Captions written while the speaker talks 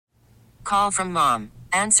Call from mom.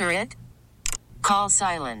 Answer it. Call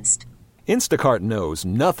silenced. Instacart knows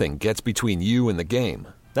nothing gets between you and the game.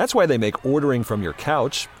 That's why they make ordering from your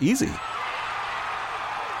couch easy.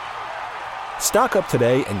 Stock up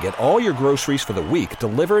today and get all your groceries for the week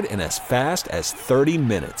delivered in as fast as 30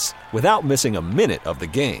 minutes without missing a minute of the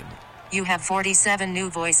game. You have 47 new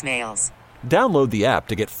voicemails. Download the app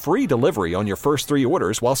to get free delivery on your first 3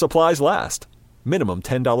 orders while supplies last. Minimum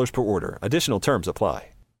 $10 per order. Additional terms apply.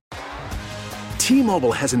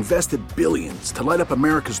 T-Mobile has invested billions to light up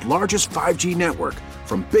America's largest 5G network,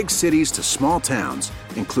 from big cities to small towns,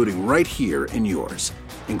 including right here in yours.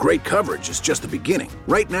 And great coverage is just the beginning.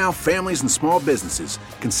 Right now, families and small businesses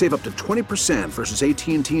can save up to 20% versus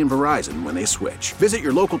AT&T and Verizon when they switch. Visit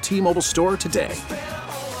your local T-Mobile store today.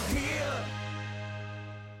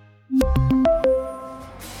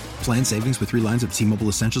 Plan savings with 3 lines of T-Mobile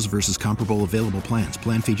Essentials versus comparable available plans.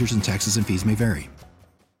 Plan features and taxes and fees may vary.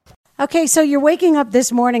 Okay, so you're waking up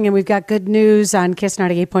this morning and we've got good news on Kiss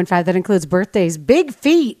 98.5 that includes birthdays, big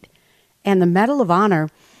feet, and the Medal of Honor.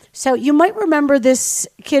 So you might remember this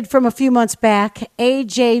kid from a few months back,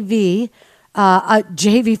 AJV, a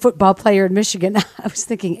JV football player in Michigan. I was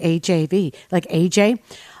thinking AJV, like AJ.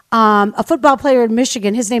 A football player in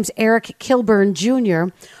Michigan. His name's Eric Kilburn Jr.,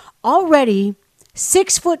 already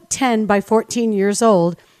 6'10" by 14 years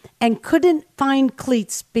old, and couldn't find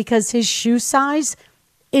cleats because his shoe size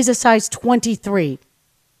is a size 23.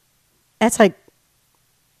 That's like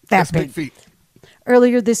That's big feet.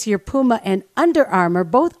 Earlier this year, Puma and Under Armour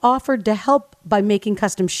both offered to help by making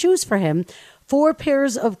custom shoes for him. 4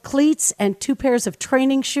 pairs of cleats and 2 pairs of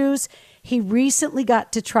training shoes. He recently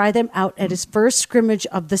got to try them out at his first scrimmage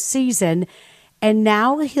of the season. And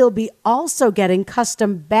now he'll be also getting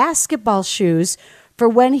custom basketball shoes for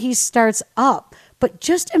when he starts up. But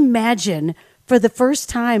just imagine, for the first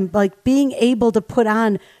time, like being able to put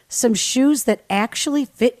on some shoes that actually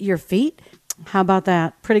fit your feet. How about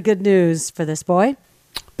that? Pretty good news for this boy.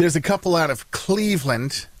 There's a couple out of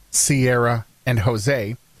Cleveland, Sierra and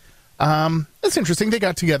Jose. That's interesting. They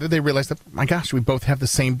got together. They realized that, my gosh, we both have the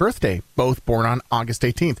same birthday, both born on August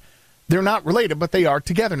 18th. They're not related, but they are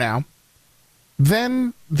together now.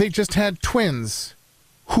 Then they just had twins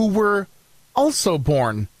who were also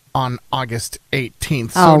born on August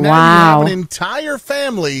 18th. So now you have an entire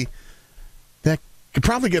family that could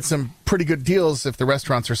probably get some pretty good deals if the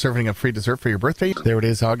restaurants are serving up free dessert for your birthday. There it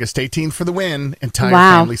is, August 18th for the win. Entire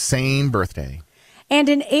family, same birthday. And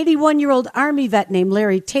an 81-year-old Army vet named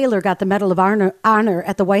Larry Taylor got the Medal of Honor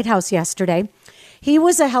at the White House yesterday. He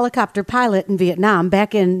was a helicopter pilot in Vietnam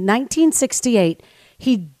back in 1968.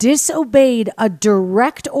 He disobeyed a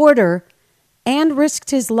direct order and risked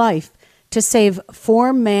his life to save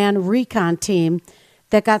 4-man recon team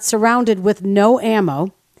that got surrounded with no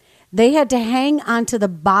ammo. They had to hang onto the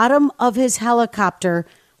bottom of his helicopter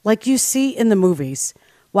like you see in the movies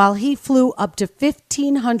while he flew up to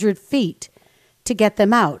 1,500 feet to get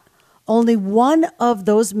them out. Only one of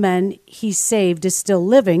those men he saved is still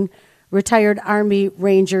living. Retired Army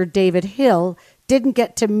Ranger David Hill didn't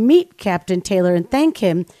get to meet Captain Taylor and thank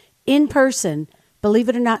him in person, believe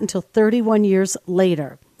it or not, until 31 years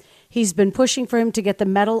later. He's been pushing for him to get the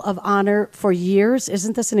Medal of Honor for years.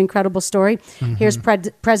 Isn't this an incredible story? Mm-hmm. Here's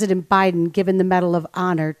President Biden giving the Medal of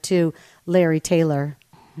Honor to Larry Taylor.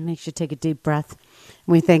 It makes you take a deep breath.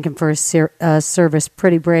 We thank him for his service.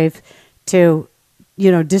 Pretty brave to,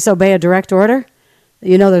 disobey a direct order.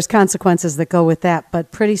 There's consequences that go with that,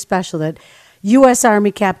 but pretty special that U.S.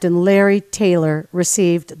 Army Captain Larry Taylor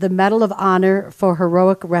received the Medal of Honor for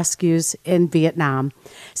heroic rescues in Vietnam.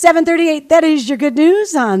 7:38, that is your good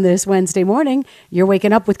news on this Wednesday morning. You're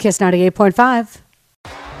waking up with Kiss 98.5.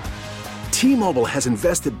 T-Mobile has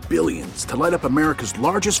invested billions to light up America's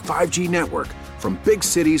largest 5G network, from big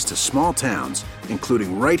cities to small towns,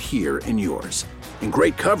 including right here in yours. And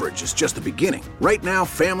great coverage is just the beginning. Right now,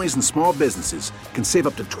 families and small businesses can save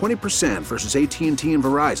up to 20% versus AT&T and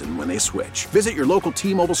Verizon when they switch. Visit your local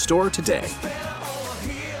T-Mobile store today.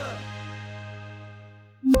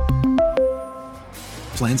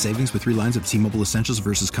 Plan savings with 3 lines of T-Mobile Essentials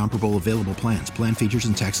versus comparable available plans. Plan features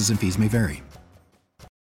and taxes and fees may vary.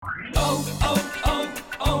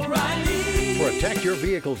 Protect your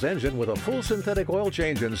vehicle's engine with a full synthetic oil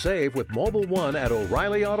change and save with Mobil 1 at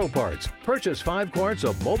O'Reilly Auto Parts. Purchase 5 quarts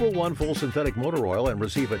of Mobil 1 full synthetic motor oil and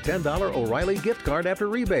receive a $10 O'Reilly gift card after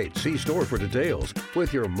rebate. See store for details.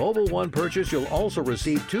 With your Mobil 1 purchase, you'll also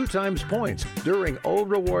receive 2 times points during O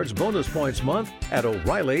Rewards Bonus Points Month at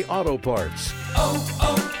O'Reilly Auto Parts.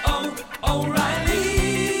 O'Reilly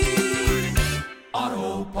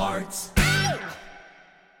Auto Parts.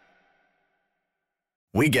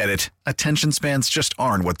 We get it. Attention spans just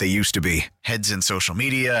aren't what they used to be. Heads in social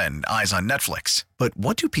media and eyes on Netflix. But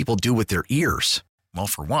what do people do with their ears? Well,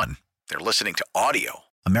 for one, they're listening to audio.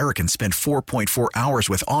 Americans spend 4.4 hours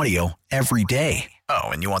with audio every day. Oh,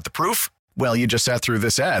 and you want the proof? Well, you just sat through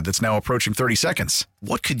this ad that's now approaching 30 seconds.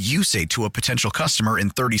 What could you say to a potential customer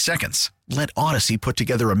in 30 seconds? Let Odyssey put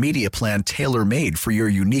together a media plan tailor-made for your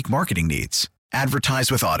unique marketing needs.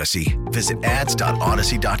 Advertise with Odyssey. Visit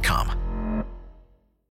ads.odyssey.com.